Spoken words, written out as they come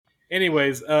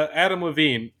Anyways, Adam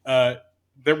Levine.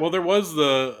 There was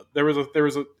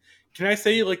a. Can I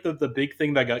say like the big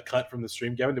thing that got cut from the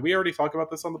stream, Gavin? Did we already talk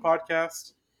about this on the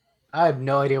podcast? I have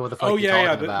no idea what the fuck you're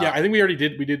talking about. Yeah. I think we already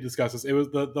did. We did discuss this. It was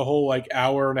the whole like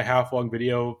hour and a half long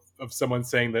video of someone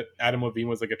saying that Adam Levine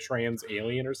was like a trans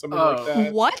alien or something like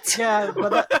that. What? Yeah,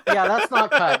 but that's not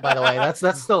cut, by the way.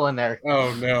 That's still in there.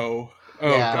 Oh no. Oh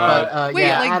yeah, god. But, Wait,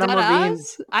 like Adam Levine.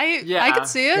 I could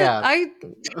see it. Yeah. I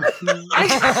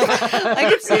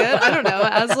could see it. I don't know.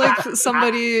 As like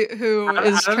somebody who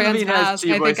is trans mask,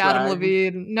 I think Adam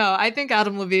Levine. No, I think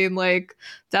Adam Levine like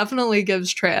definitely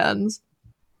gives trans.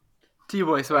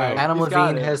 T-boy swag. Adam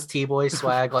Levine has T-boy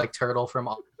swag like Turtle from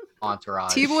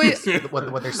Entourage. T-boy.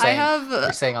 what they're saying.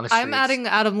 They're saying on the streets. I'm adding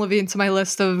Adam Levine to my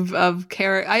list of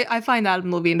characters. I find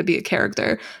Adam Levine to be a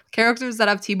character. Characters that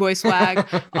have T-boy swag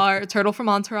are Turtle from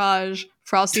Entourage,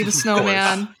 Frosty the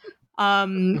Snowman,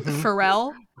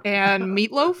 Pharrell, and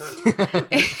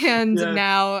Meatloaf, and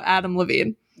now Adam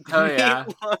Levine. Oh yeah.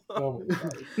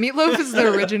 Meatloaf is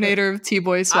the originator of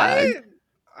T-boy swag.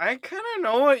 I kind of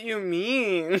know what you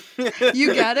mean.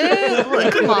 You get it?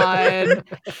 Like, come on.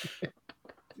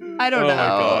 I don't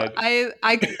know.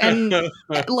 I and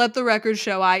let the record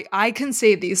show I can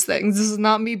say these things. This is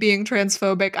not me being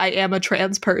transphobic. I am a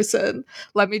trans person.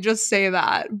 Let me just say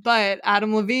that. But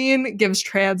Adam Levine gives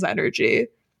trans energy.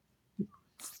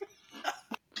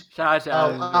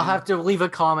 I'll have to leave a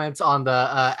comment on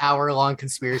the hour-long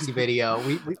conspiracy video.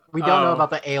 We don't know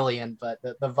about the alien, but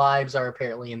the vibes are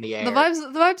apparently in the air. The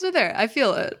vibes are there. I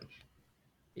feel it.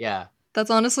 Yeah.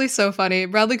 That's honestly so funny.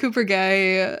 Bradley Cooper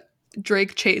gay,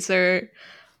 Drake chaser,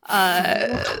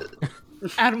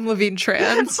 Adam Levine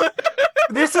trans.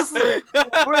 This is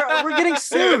we're getting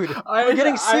sued. We're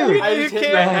getting sued. I just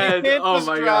hit my head. Oh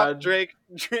my god. Drake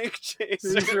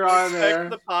chaser. You're on there. Expect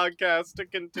the podcast to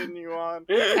continue on.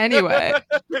 Anyway.